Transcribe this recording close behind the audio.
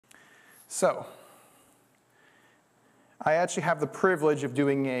So, I actually have the privilege of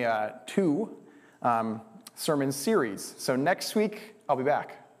doing a two sermon series. So next week, I'll be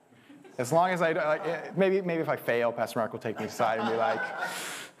back. As long as maybe if I fail, Pastor Mark will take me aside and be like,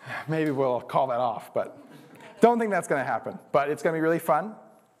 maybe we'll call that off. But don't think that's going to happen. But it's going to be really fun.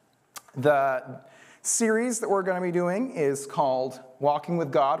 The series that we're going to be doing is called Walking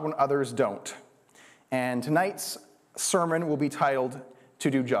with God When Others Don't. And tonight's sermon will be titled To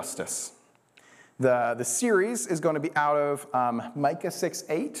Do Justice. The series is going to be out of Micah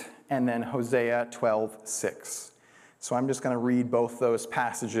 6:8 and then Hosea 12:6. So I'm just going to read both those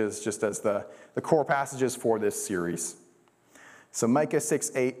passages just as the core passages for this series. So Micah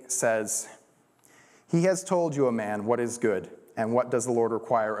 6:8 says, "He has told you, O man, what is good, and what does the Lord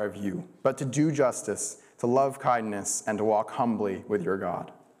require of you, but to do justice, to love kindness, and to walk humbly with your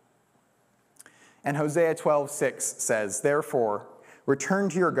God." And Hosea 12:6 says, "Therefore, return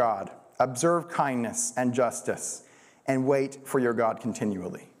to your God, observe kindness and justice, and wait for your God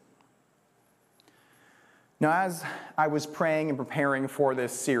continually." Now, as I was praying and preparing for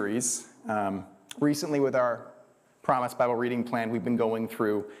this series, recently with our Promise Bible reading plan, we've been going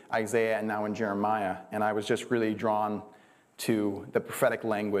through Isaiah and now in Jeremiah, and I was just really drawn to the prophetic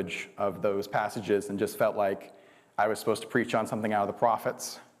language of those passages and just felt like I was supposed to preach on something out of the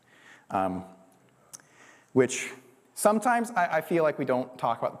prophets, which sometimes I feel like we don't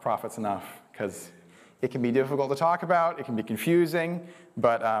talk about the prophets enough because it can be difficult to talk about, it can be confusing,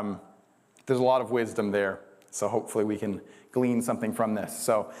 but there's a lot of wisdom there. So hopefully we can glean something from this.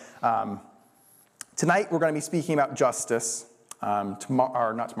 So tonight we're going to be speaking about justice.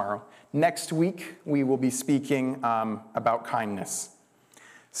 Next week we will be speaking about kindness.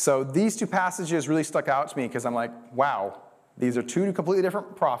 So these two passages really stuck out to me because I'm like, wow, these are two completely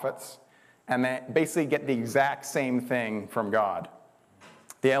different prophets. And they basically get the exact same thing from God.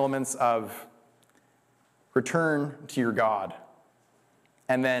 The elements of return to your God,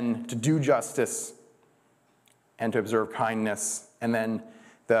 and then to do justice, and to observe kindness. And then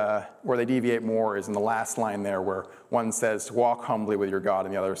where they deviate more is in the last line there, where one says to walk humbly with your God,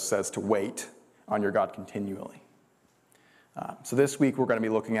 and the other says to wait on your God continually. So this week we're going to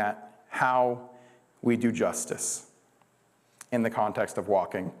be looking at how we do justice in the context of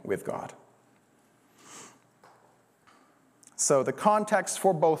walking with God. So the context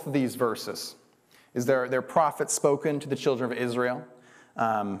for both of these verses is they're prophets spoken to the children of Israel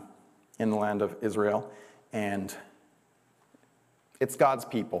in the land of Israel. And it's God's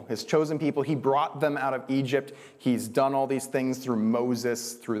people, his chosen people. He brought them out of Egypt. He's done all these things through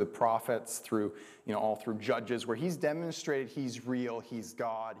Moses, through the prophets, through all through Judges, where he's demonstrated he's real, he's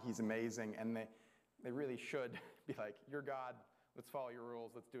God, he's amazing. And they really should be like, you're God, let's follow your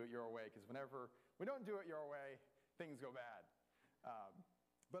rules, let's do it your way. Because whenever we don't do it your way, things go bad.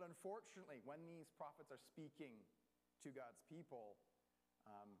 But unfortunately, when these prophets are speaking to God's people,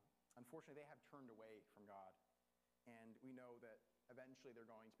 unfortunately they have turned away from God. And we know that eventually they're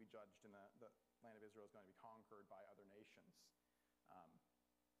going to be judged and the land of Israel is going to be conquered by other nations.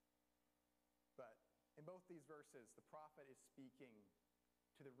 But in both these verses, the prophet is speaking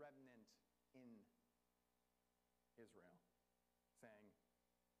to the remnant in Israel, saying,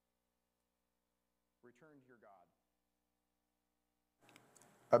 return to your God.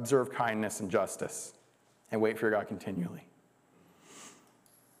 Observe kindness and justice, and wait for your God continually.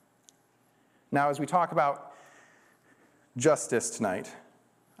 Now, as we talk about justice tonight,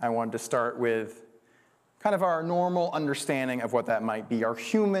 I wanted to start with kind of our normal understanding of what that might be, our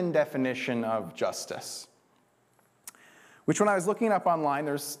human definition of justice, which when I was looking up online,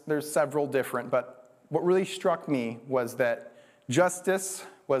 there's several different, but what really struck me was that justice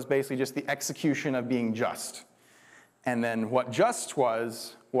was basically just the execution of being just. And then what just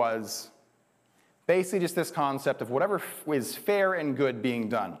was basically just this concept of whatever is fair and good being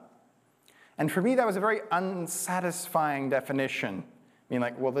done. And for me, that was a very unsatisfying definition. I mean,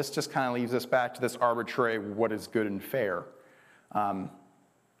 like, well, this just kind of leaves us back to this arbitrary what is good and fair. And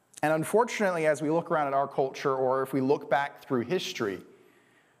unfortunately, as we look around at our culture, or if we look back through history,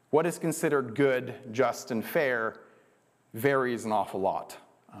 what is considered good, just, and fair varies an awful lot.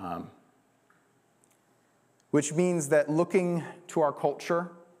 Which means that looking to our culture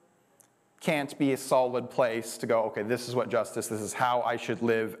can't be a solid place to go, okay, this is what justice, this is how I should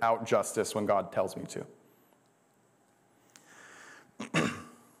live out justice when God tells me to.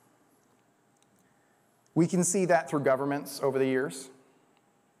 We can see that through governments over the years.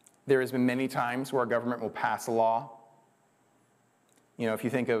 There has been many times where a government will pass a law. If you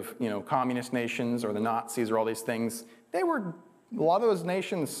think of, communist nations or the Nazis or all these things, a lot of those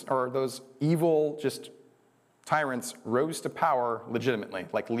nations or those evil, just tyrants rose to power legitimately,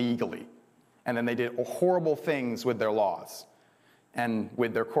 like legally. And then they did horrible things with their laws and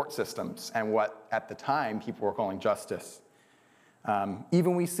with their court systems and what, at the time, people were calling justice.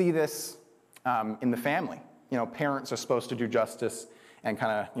 Even we see this in the family. Parents are supposed to do justice and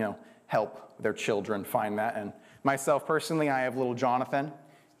kind of, help their children find that. And myself personally, I have little Jonathan.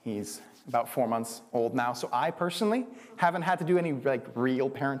 He's about 4 months old now. So I personally haven't had to do any real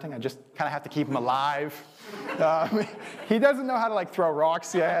parenting. I just kind of have to keep him alive. He doesn't know how to throw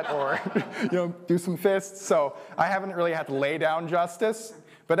rocks yet or do some fists. So I haven't really had to lay down justice.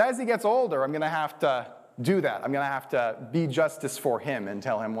 But as he gets older, I'm going to have to do that. I'm going to have to be justice for him and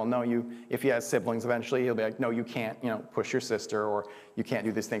tell him, well, no, if he has siblings eventually, he'll be like, no, you can't, push your sister, or you can't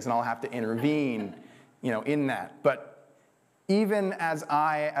do these things, and I'll have to intervene, in that. But even as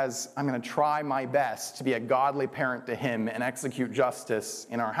I'm going to try my best to be a godly parent to him and execute justice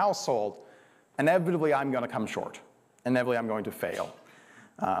in our household, inevitably I'm going to come short. Inevitably I'm going to fail.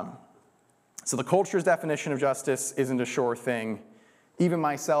 So the culture's definition of justice isn't a sure thing. Even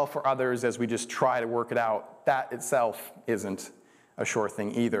myself or others, as we just try to work it out, that itself isn't a sure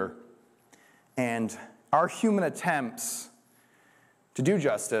thing either. And our human attempts to do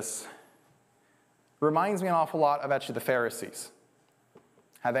justice reminds me an awful lot of actually the Pharisees.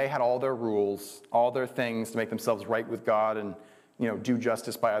 How they had all their rules, all their things to make themselves right with God and, do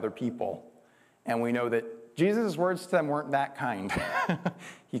justice by other people. And we know that Jesus' words to them weren't that kind.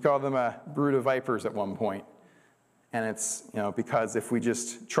 He called them a brood of vipers at one point. And it's, because if we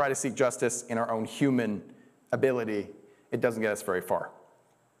just try to seek justice in our own human ability, it doesn't get us very far.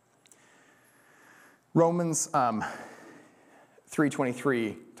 Romans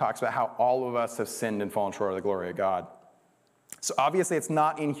 3:23 talks about how all of us have sinned and fallen short of the glory of God. So obviously it's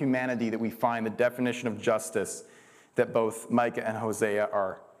not in humanity that we find the definition of justice that both Micah and Hosea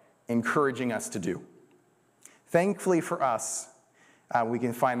are encouraging us to do. Thankfully for us, we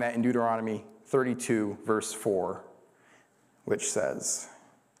can find that in Deuteronomy 32, verse 4. Which says,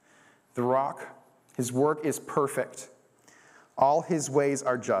 "The rock, his work is perfect. All his ways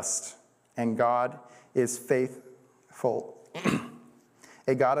are just, and God is faithful,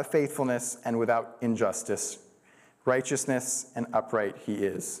 a God of faithfulness and without injustice. Righteousness and upright he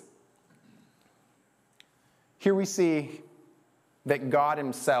is." Here we see that God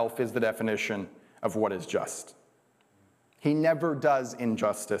himself is the definition of what is just. He never does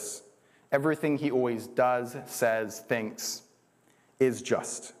injustice. Everything he always does, says, thinks is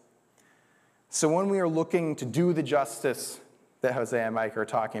just. So when we are looking to do the justice that Hosea and Micah are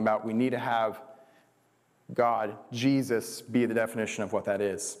talking about, we need to have God, Jesus, be the definition of what that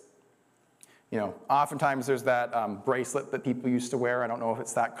is. Oftentimes there's that bracelet that people used to wear. I don't know if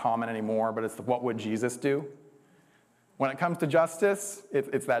it's that common anymore, but it's the "What would Jesus do?" When it comes to justice,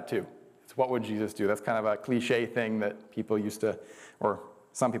 it's that too. It's "What would Jesus do?" That's kind of a cliche thing that people used to, or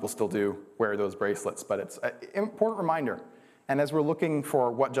some people still do, wear those bracelets. But it's an important reminder. And as we're looking for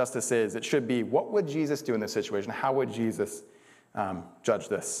what justice is, it should be, what would Jesus do in this situation? How would Jesus judge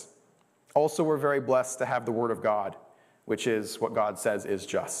this? Also, we're very blessed to have the Word of God, which is what God says is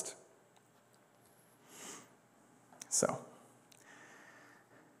just. So,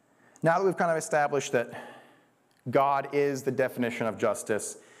 now that we've kind of established that God is the definition of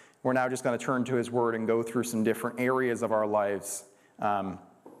justice, we're now just going to turn to his Word and go through some different areas of our lives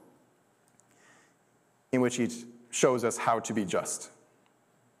in which he shows us how to be just.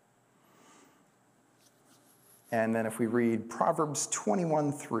 And then if we read Proverbs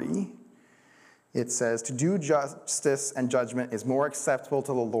 21:3, it says, "To do justice and judgment is more acceptable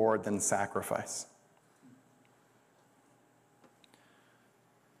to the Lord than sacrifice."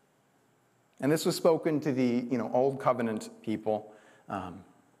 And this was spoken to the Old Covenant people,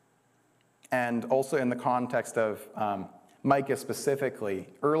 and also in the context of Micah specifically.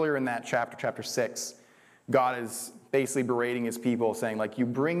 Earlier in that chapter 6, God is basically berating his people, saying, you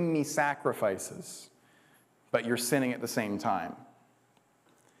bring me sacrifices, but you're sinning at the same time.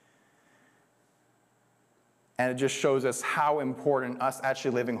 And it just shows us how important us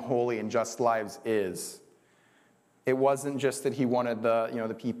actually living holy and just lives is. It wasn't just that he wanted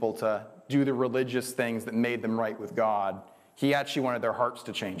the people to do the religious things that made them right with God. He actually wanted their hearts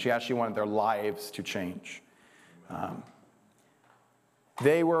to change. He actually wanted their lives to change.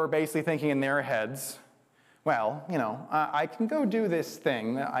 They were basically thinking in their heads, well, I can go do this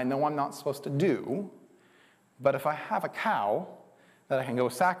thing that I know I'm not supposed to do, but if I have a cow that I can go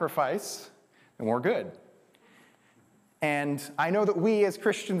sacrifice, then we're good. And I know that we as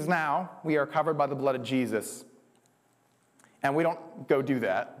Christians now, we are covered by the blood of Jesus. And we don't go do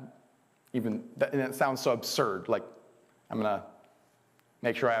that. And it sounds so absurd, I'm going to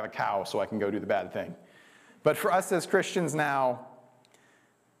make sure I have a cow so I can go do the bad thing. But for us as Christians now,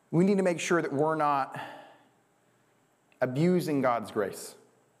 we need to make sure that we're not abusing God's grace.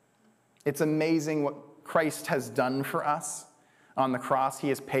 It's amazing what Christ has done for us on the cross. He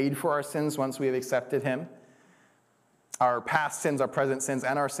has paid for our sins once we have accepted him. Our past sins, our present sins,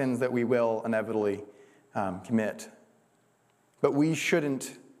 and our sins that we will inevitably commit. But we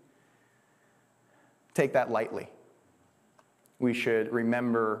shouldn't take that lightly. We should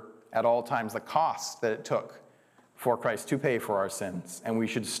remember at all times the cost that it took for Christ to pay for our sins. And we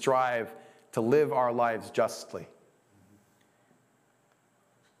should strive to live our lives justly.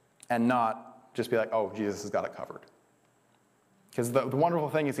 And not just be like, oh, Jesus has got it covered. Because the wonderful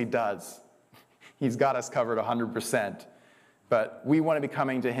thing is he does. He's got us covered 100%. But we want to be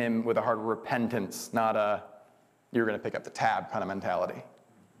coming to him with a heart of repentance, not a, you're going to pick up the tab kind of mentality.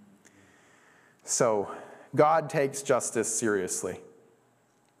 So, God takes justice seriously.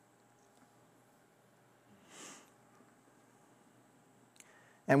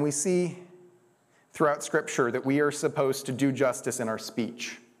 And we see throughout Scripture that we are supposed to do justice in our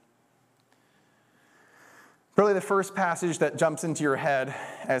speech. Probably the first passage that jumps into your head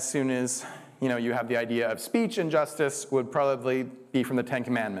as soon as you have the idea of speech and justice would probably be from the Ten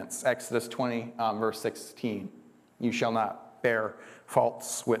Commandments, Exodus 20, verse 16. You shall not bear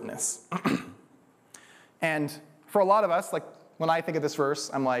false witness. And for a lot of us, like when I think of this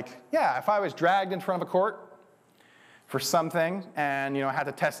verse, I'm like, yeah, if I was dragged in front of a court for something and had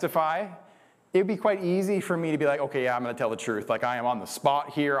to testify, it would be quite easy for me to be like, okay, yeah, I'm going to tell the truth. Like, I am on the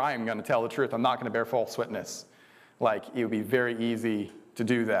spot here. I am going to tell the truth. I'm not going to bear false witness. Like, it would be very easy to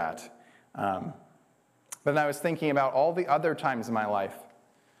do that. But then I was thinking about all the other times in my life.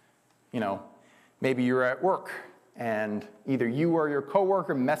 Maybe you're at work and either you or your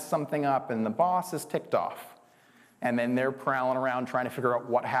coworker messed something up and the boss is ticked off. And then they're prowling around trying to figure out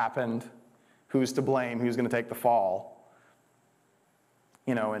what happened, who's to blame, who's going to take the fall.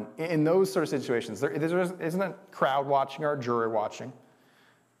 And in those sort of situations, there isn't a crowd watching or a jury watching.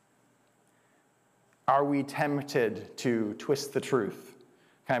 Are we tempted to twist the truth?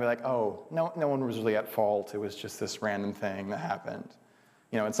 Kind of be like, oh, no one was really at fault. It was just this random thing that happened.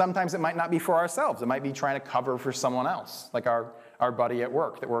 And sometimes it might not be for ourselves. It might be trying to cover for someone else, like our buddy at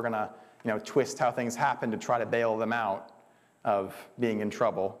work, that we're going to, twist how things happen to try to bail them out of being in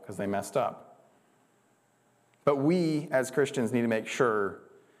trouble because they messed up. But we, as Christians, need to make sure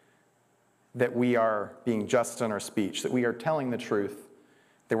that we are being just in our speech, that we are telling the truth,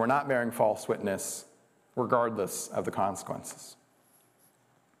 that we're not bearing false witness, regardless of the consequences.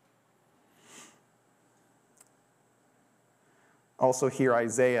 Also here,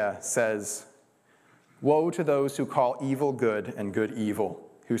 Isaiah says, "Woe to those who call evil good and good evil,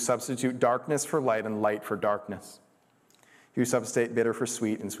 who substitute darkness for light and light for darkness, who substitute bitter for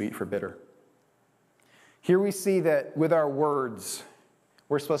sweet and sweet for bitter." Here we see that with our words,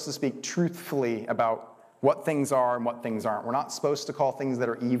 we're supposed to speak truthfully about what things are and what things aren't. We're not supposed to call things that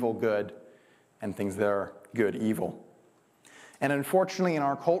are evil good and things that are good evil. And unfortunately, in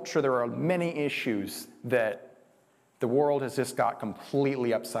our culture, there are many issues that the world has just got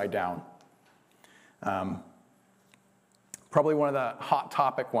completely upside down. Probably one of the hot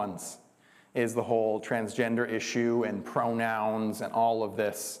topic ones is the whole transgender issue and pronouns and all of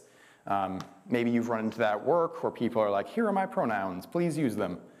this. Maybe you've run into that at work where people are like, here are my pronouns, please use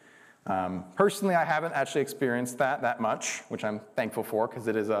them. Personally, I haven't actually experienced that much, which I'm thankful for because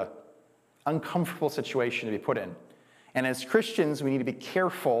it is an uncomfortable situation to be put in. And as Christians, we need to be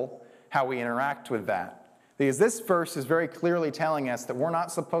careful how we interact with that. Because this verse is very clearly telling us that we're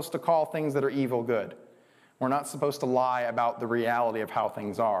not supposed to call things that are evil good. We're not supposed to lie about the reality of how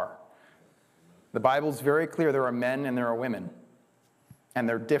things are. The Bible's very clear there are men and there are women. And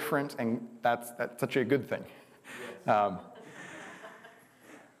they're different, and that's such a good thing. But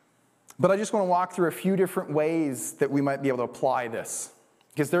I just want to walk through a few different ways that we might be able to apply this.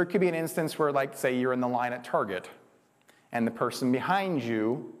 Because there could be an instance where, like, say you're in the line at Target, and the person behind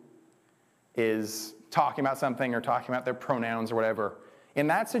you is talking about something or talking about their pronouns or whatever. In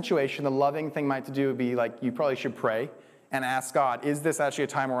that situation, the loving thing might to do would be like, you probably should pray and ask God, is this actually a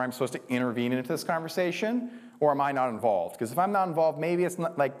time where I'm supposed to intervene into this conversation, or am I not involved? Because if I'm not involved, maybe it's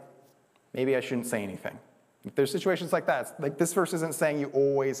not like, maybe I shouldn't say anything. If there's situations like that, like this verse isn't saying you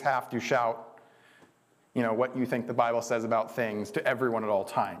always have to shout, what you think the Bible says about things to everyone at all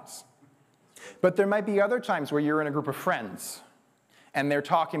times. But there might be other times where you're in a group of friends and they're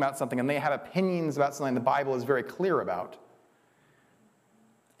talking about something and they have opinions about something the Bible is very clear about.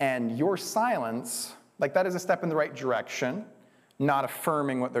 And your silence, like that is a step in the right direction, not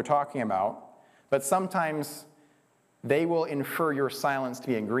affirming what they're talking about, but sometimes they will infer your silence to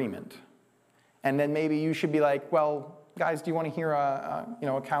be agreement. And then maybe you should be like, well, guys, do you want to hear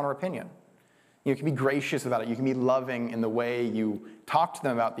a counter opinion? You can be gracious about it. You can be loving in the way you talk to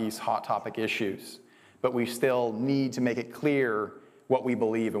them about these hot topic issues. But we still need to make it clear what we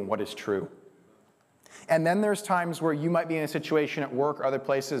believe and what is true. And then there's times where you might be in a situation at work or other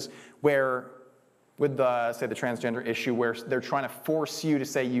places where, with say the transgender issue, where they're trying to force you to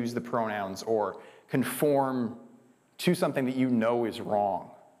say use the pronouns or conform to something that you know is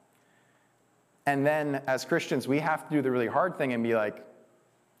wrong. And then as Christians, we have to do the really hard thing and be like,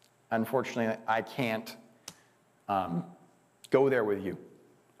 unfortunately, I can't go there with you.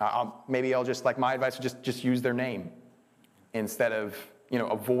 Maybe I'll just, like my advice is just use their name instead of,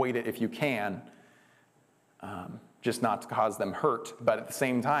 avoid it if you can, just not to cause them hurt. But at the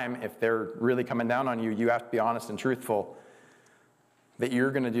same time, if they're really coming down on you, you have to be honest and truthful that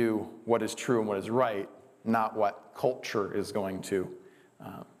you're going to do what is true and what is right, not what culture is going to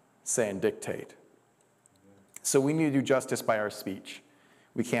say and dictate. So we need to do justice by our speech.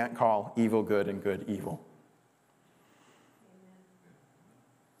 We can't call evil good and good evil.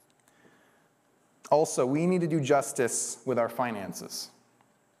 Also, we need to do justice with our finances.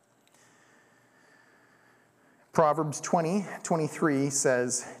 Proverbs 20:23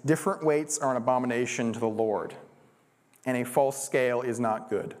 says, "Different weights are an abomination to the Lord, and a false scale is not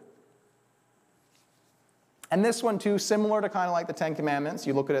good." And this one too, similar to kind of like the Ten Commandments.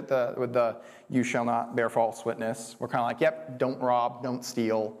 You look at it with the "you shall not bear false witness." We're kind of like, yep, don't rob, don't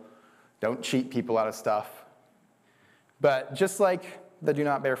steal, don't cheat people out of stuff. But just like the "do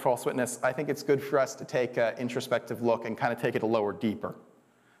not bear false witness," I think it's good for us to take an introspective look and kind of take it a lower deeper.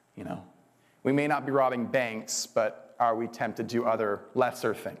 We may not be robbing banks, but are we tempted to do other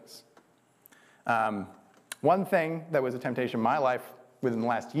lesser things? One thing that was a temptation in my life within the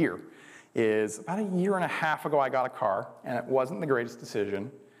last year is about a year and a half ago I got a car, and it wasn't the greatest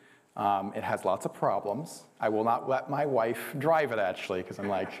decision. It has lots of problems. I will not let my wife drive it, actually, because I'm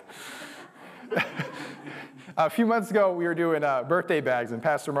like... A few months ago, we were doing birthday bags, and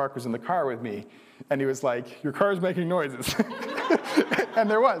Pastor Mark was in the car with me, and he was like, "Your car's making noises." And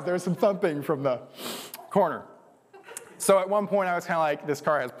there was some thumping from the corner. So at one point, I was kind of like, this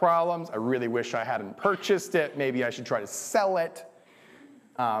car has problems. I really wish I hadn't purchased it. Maybe I should try to sell it.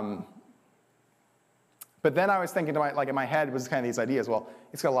 But then I was thinking, in my head was kind of these ideas, well,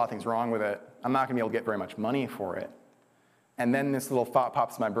 it's got a lot of things wrong with it. I'm not going to be able to get very much money for it. And then this little thought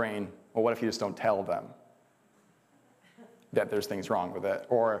pops in my brain, well, what if you just don't tell them that there's things wrong with it?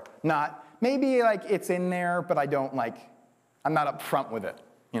 Or not, maybe it's in there, but I'm not upfront with it.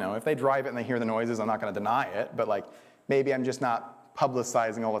 If they drive it and they hear the noises, I'm not going to deny it, but maybe I'm just not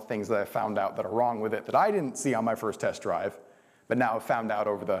publicizing all the things that I found out that are wrong with it that I didn't see on my first test drive, but now I've found out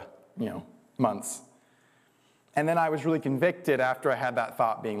over the, months. And then I was really convicted after I had that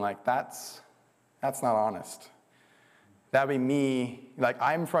thought being like, that's not honest. That'd be me,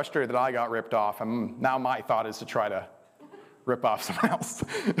 I'm frustrated that I got ripped off, and now my thought is to try to rip off someone else.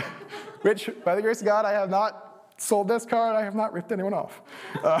 Which, by the grace of God, I have not sold this car, and I have not ripped anyone off.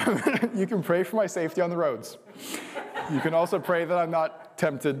 You can pray for my safety on the roads. You can also pray that I'm not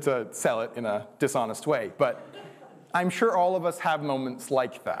tempted to sell it in a dishonest way. But I'm sure all of us have moments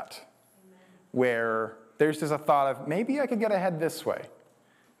like that, where there's just a thought of, maybe I could get ahead this way.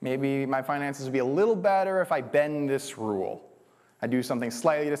 Maybe my finances would be a little better if I bend this rule. I do something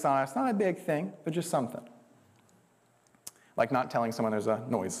slightly dishonest, not a big thing, but just something. Like not telling someone there's a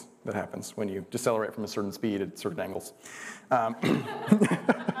noise that happens when you decelerate from a certain speed at certain angles.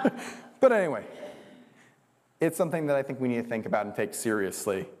 But anyway, it's something that I think we need to think about and take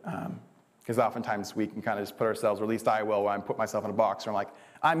seriously. Because oftentimes we can kind of just put ourselves, or at least I will, when I put myself in a box where I'm like,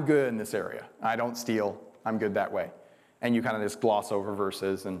 I'm good in this area. I don't steal. I'm good that way. And you kind of just gloss over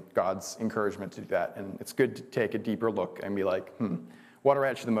verses and God's encouragement to do that. And it's good to take a deeper look and be like, what are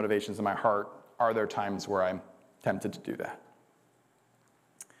actually the motivations in my heart? Are there times where I'm tempted to do that?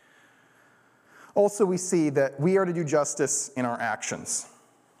 Also, we see that we are to do justice in our actions.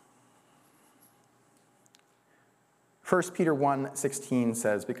 1 Peter 1:16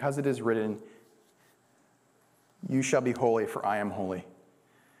 says, "Because it is written, you shall be holy, for I am holy."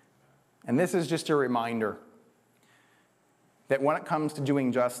 And this is just a reminder that when it comes to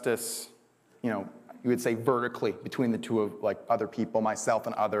doing justice, you would say vertically between the two of other people, myself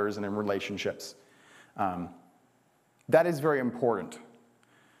and others, and in relationships, that is very important.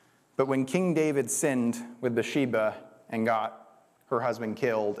 But when King David sinned with Bathsheba and got her husband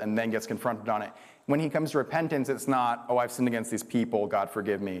killed and then gets confronted on it, when he comes to repentance, it's not, oh, I've sinned against these people, God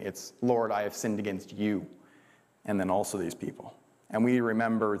forgive me. It's, Lord, I have sinned against you, and then also these people. And we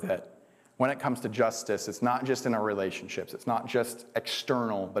remember that when it comes to justice, it's not just in our relationships. It's not just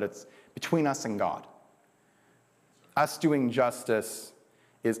external, but it's between us and God. us doing justice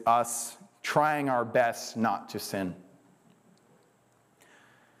is us trying our best not to sin.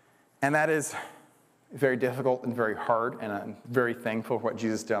 And that is very difficult and very hard, and I'm very thankful for what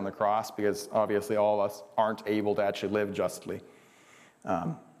Jesus did on the cross, because obviously all of us aren't able to actually live justly.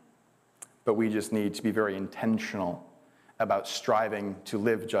 But we just need to be very intentional about striving to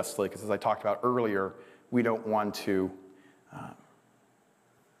live justly, because as I talked about earlier, we don't want to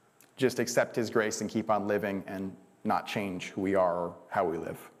just accept his grace and keep on living and not change who we are or how we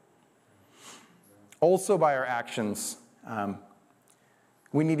live. Also, by our actions,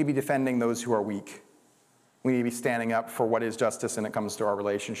 we need to be defending those who are weak. We need to be standing up for what is justice when it comes to our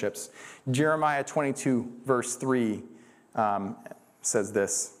relationships. Jeremiah 22, verse 3 says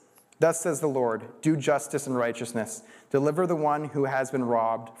this: "Thus says the Lord, do justice and righteousness. Deliver the one who has been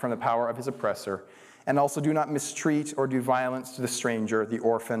robbed from the power of his oppressor. And also do not mistreat or do violence to the stranger, the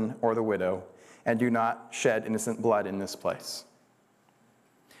orphan, or the widow. And do not shed innocent blood in this place."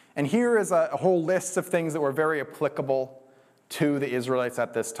 And here is a whole list of things that were very applicable to the Israelites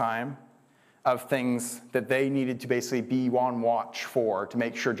at this time, of things that they needed to basically be on watch for to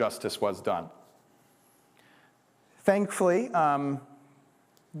make sure justice was done. Thankfully,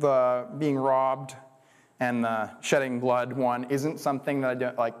 the being robbed and the shedding blood one isn't something that I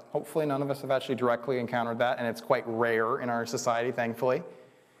don't, like, hopefully none of us have actually directly encountered that, and it's quite rare in our society, thankfully.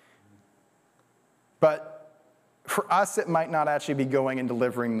 But for us, it might not actually be going and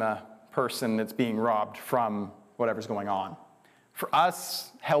delivering the person that's being robbed from whatever's going on. For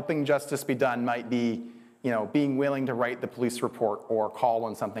us, helping justice be done might be, being willing to write the police report or call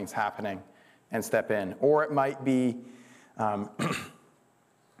when something's happening and step in. Or it might be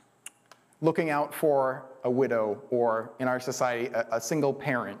looking out for a widow, or in our society, a single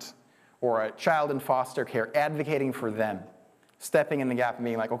parent, or a child in foster care, advocating for them, stepping in the gap and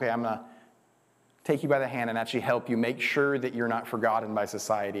being like, okay, I'm going to take you by the hand and actually help you make sure that you're not forgotten by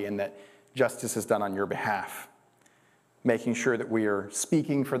society and that justice is done on your behalf. Making sure that we are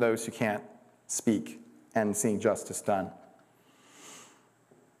speaking for those who can't speak and seeing justice done.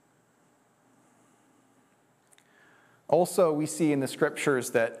 Also, we see in the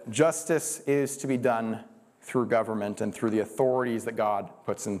scriptures that justice is to be done through government and through the authorities that God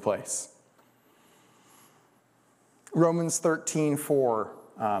puts in place. Romans 13:4,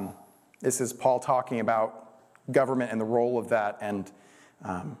 this is Paul talking about government and the role of that, and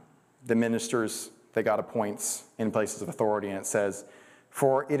the ministers that God appoints in places of authority. And it says,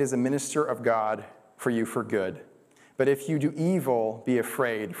 "For it is a minister of God for you for good. But if you do evil, be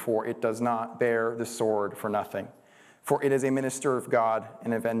afraid, for it does not bear the sword for nothing. For it is a minister of God,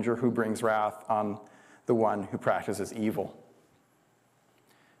 an avenger who brings wrath on the one who practices evil."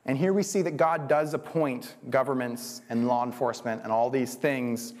 And here we see that God does appoint governments and law enforcement and all these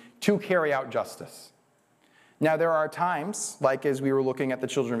things to carry out justice. Now, there are times, like as we were looking at the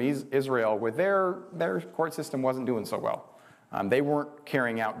children of Israel, where their court system wasn't doing so well. They weren't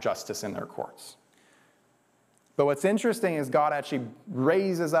carrying out justice in their courts. But what's interesting is God actually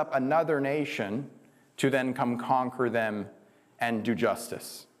raises up another nation to then come conquer them and do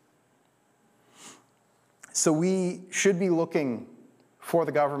justice. So we should be looking for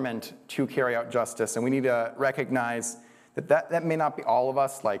the government to carry out justice, and we need to recognize that may not be all of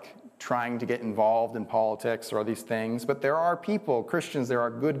us, like trying to get involved in politics or these things, but there are people, Christians, there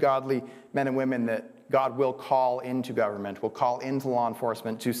are good, godly men and women that God will call into government, will call into law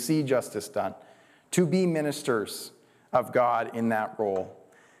enforcement to see justice done, to be ministers of God in that role,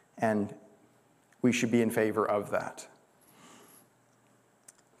 and we should be in favor of that.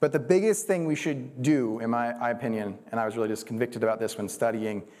 But the biggest thing we should do, in my opinion, and I was really just convicted about this when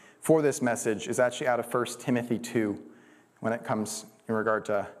studying for this message, is actually out of 1 Timothy 2, when it comes in regard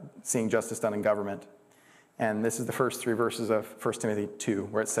to seeing justice done in government. And this is the first 3 verses of 1 Timothy 2,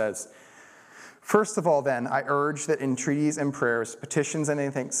 where it says, "First of all, then, I urge that entreaties and prayers, petitions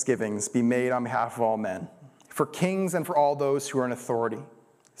and thanksgivings be made on behalf of all men, for kings and for all those who are in authority,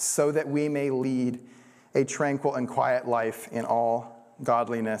 so that we may lead a tranquil and quiet life in all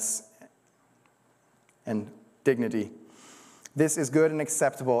godliness and dignity. This is good and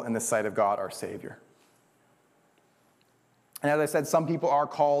acceptable in the sight of God our Savior." And as I said, some people are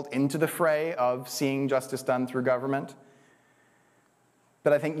called into the fray of seeing justice done through government.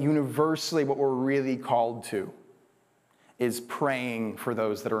 But I think universally what we're really called to is praying for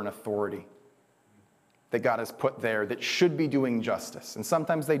those that are in authority, that God has put there, that should be doing justice. And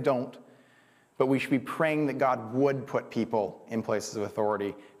sometimes they don't, but we should be praying that God would put people in places of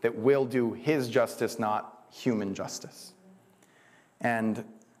authority that will do his justice, not human justice. And I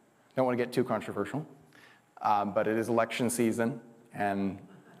don't want to get too controversial, but it is election season, and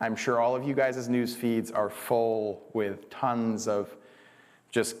I'm sure all of you guys' news feeds are full with tons of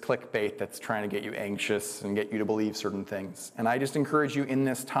just clickbait that's trying to get you anxious and get you to believe certain things. And I just encourage you in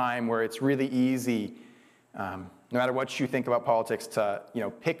this time where it's really easy, no matter what you think about politics, to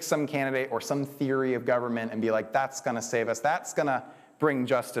pick some candidate or some theory of government and be like, that's going to save us. That's going to bring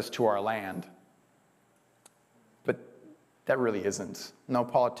justice to our land. But that really isn't. No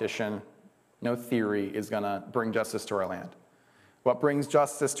politician, no theory is going to bring justice to our land. What brings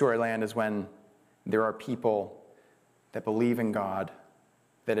justice to our land is when there are people that believe in God,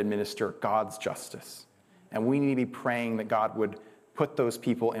 that administer God's justice. And we need to be praying that God would put those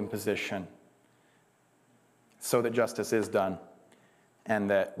people in position so that justice is done and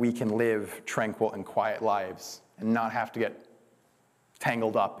that we can live tranquil and quiet lives and not have to get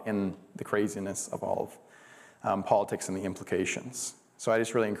tangled up in the craziness of all of politics and the implications. So I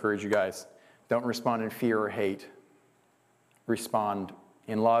just really encourage you guys, don't respond in fear or hate. Respond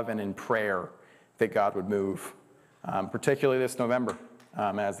in love and in prayer that God would move, particularly this November.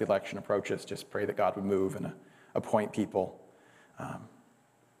 As the election approaches, just pray that God would move and appoint people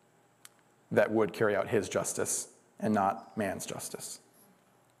that would carry out his justice and not man's justice.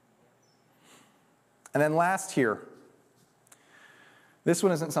 And then last here, this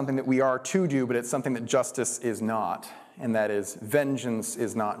one isn't something that we are to do, but it's something that justice is not, and that is vengeance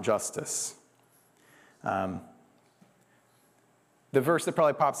is not justice. The verse that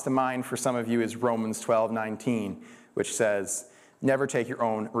probably pops to mind for some of you is Romans 12:19, which says, "Never take your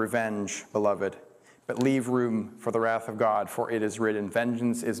own revenge, beloved, but leave room for the wrath of God, for it is written,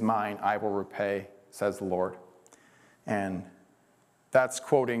 'Vengeance is mine, I will repay,' says the Lord." And that's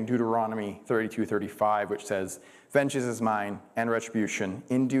quoting Deuteronomy 32:35, which says, "Vengeance is mine, and retribution.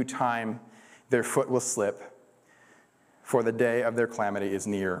 In due time their foot will slip, for the day of their calamity is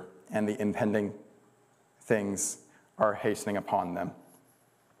near, and the impending things are hastening upon them."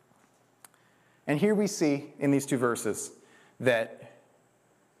 And here we see in these two verses that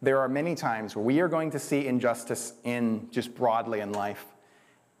there are many times where we are going to see injustice in just broadly in life,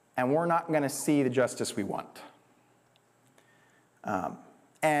 and we're not going to see the justice we want.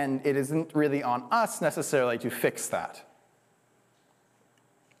 And it isn't really on us necessarily to fix that.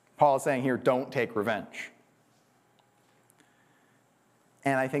 Paul is saying here, don't take revenge.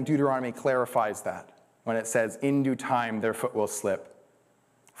 And I think Deuteronomy clarifies that when it says, "In due time their foot will slip,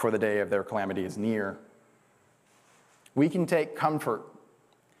 for the day of their calamity is near." We can take comfort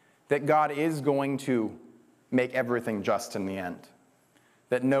that God is going to make everything just in the end,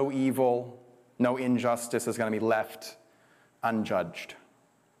 that no evil, no injustice is going to be left unjudged.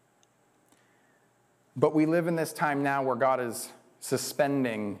 But we live in this time now where God is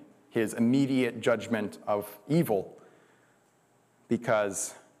suspending his immediate judgment of evil,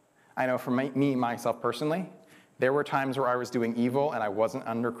 because I know for me, myself personally, there were times where I was doing evil and I wasn't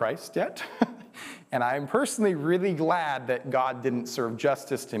under Christ yet. And I'm personally really glad that God didn't serve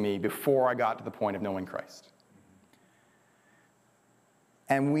justice to me before I got to the point of knowing Christ.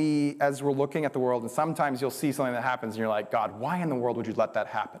 And we, as we're looking at the world, and sometimes you'll see something that happens and you're like, "God, why in the world would you let that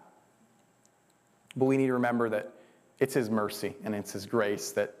happen?" But we need to remember that it's his mercy and it's his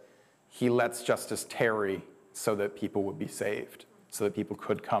grace that he lets justice tarry so that people would be saved, so that people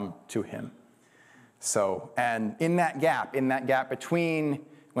could come to him. So, and in that gap between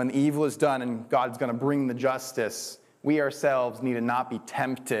when the evil is done and God's going to bring the justice, we ourselves need to not be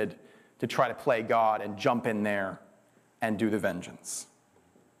tempted to try to play God and jump in there and do the vengeance.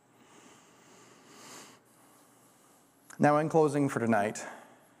 Now, in closing for tonight,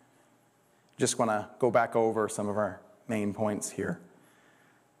 just want to go back over some of our main points here.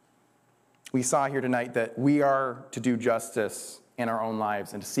 We saw here tonight that we are to do justice in our own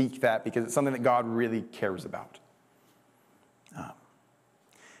lives and to seek that because it's something that God really cares about.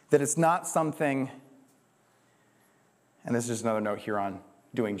 That it's not something, and this is just another note here on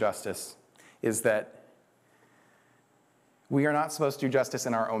doing justice, is that we are not supposed to do justice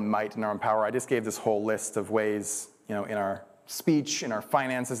in our own might and our own power. I just gave this whole list of ways, in our speech, in our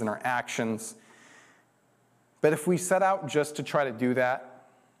finances, in our actions. But if we set out just to try to do that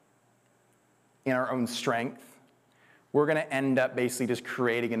in our own strength, we're going to end up basically just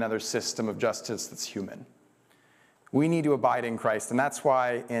creating another system of justice that's human. We need to abide in Christ, and that's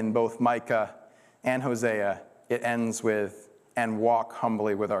why in both Micah and Hosea, it ends with, "and walk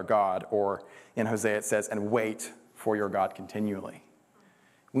humbly with our God," or in Hosea it says, "and wait for your God continually."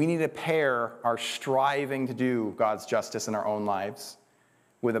 We need to pair our striving to do God's justice in our own lives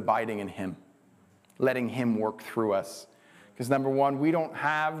with abiding in him, letting him work through us. Because number one, we don't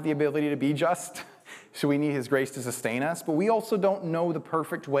have the ability to be just, so we need his grace to sustain us, but we also don't know the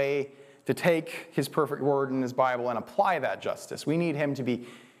perfect way to take his perfect word in his Bible and apply that justice. We need him to be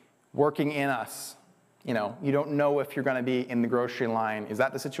working in us. You know, you don't know if you're going to be in the grocery line. Is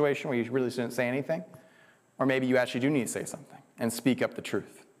that the situation where you really shouldn't say anything? Or maybe you actually do need to say something and speak up the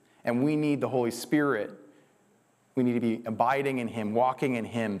truth. And we need the Holy Spirit. We need to be abiding in him, walking in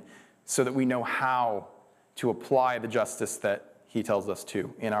him, so that we know how to apply the justice that he tells us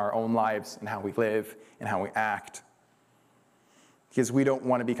to in our own lives and how we live and how we act. Because we don't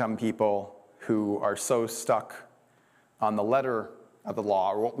want to become people who are so stuck on the letter of the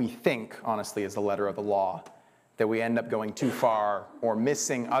law, or what we think, honestly, is the letter of the law, that we end up going too far or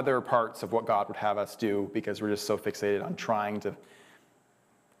missing other parts of what God would have us do because we're just so fixated on trying to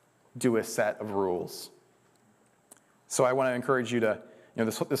do a set of rules. So I want to encourage you to,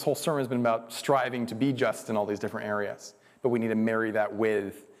 this whole sermon has been about striving to be just in all these different areas, but we need to marry that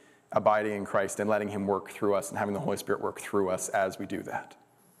with abiding in Christ and letting him work through us and having the Holy Spirit work through us as we do that.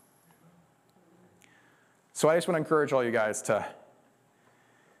 So I just want to encourage all you guys to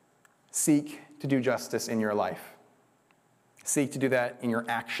seek to do justice in your life. Seek to do that in your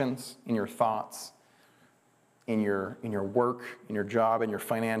actions, in your thoughts, in your work, in your job, in your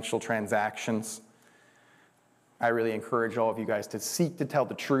financial transactions. I really encourage all of you guys to seek to tell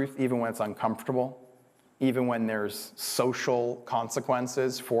the truth even when it's uncomfortable, even when there's social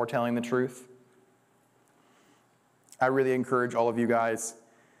consequences for telling the truth. I really encourage all of you guys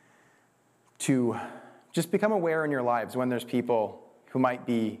to just become aware in your lives when there's people who might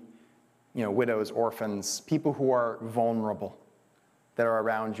be, widows, orphans, people who are vulnerable that are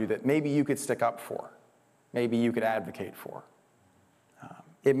around you that maybe you could stick up for, maybe you could advocate for.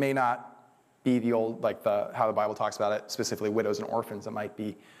 It may not be the old, how the Bible talks about it, specifically widows and orphans. It might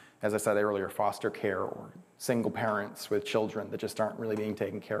be, as I said earlier, foster care or single parents with children that just aren't really being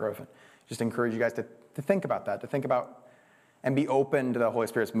taken care of. Just encourage you guys to think about that, to think about and be open to the Holy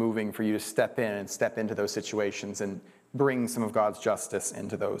Spirit's moving for you to step in and step into those situations and bring some of God's justice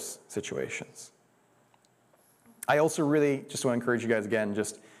into those situations. I also really just want to encourage you guys again,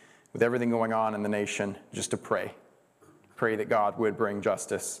 just with everything going on in the nation, just to pray. Pray that God would bring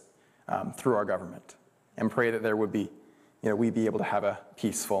justice through our government, and pray that there would be, we'd be able to have a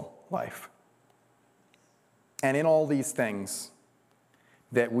peaceful life. And in all these things,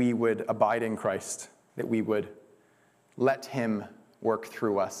 that we would abide in Christ, that we would let him work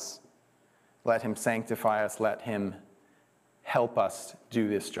through us, let him sanctify us, let him help us do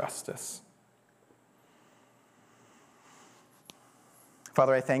this justice.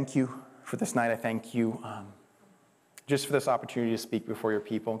 Father, I thank you for this night. I thank you just for this opportunity to speak before your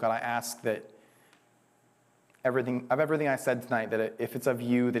people. God, I ask that everything I said tonight, that if it's of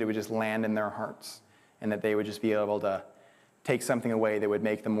you, that it would just land in their hearts, and that they would just be able to take something away that would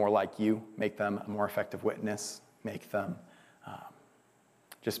make them more like you, make them a more effective witness, make them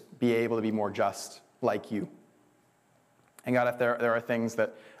just be able to be more just like you. And God, if there are things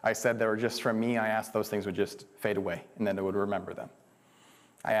that I said that were just from me, I ask those things would just fade away, and then I would remember them.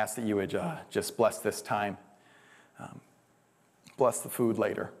 I ask that you would just bless this time, bless the food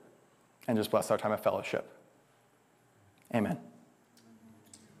later, and just bless our time of fellowship. Amen.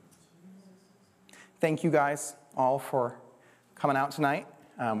 Thank you guys all for coming out tonight.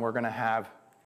 We're going to have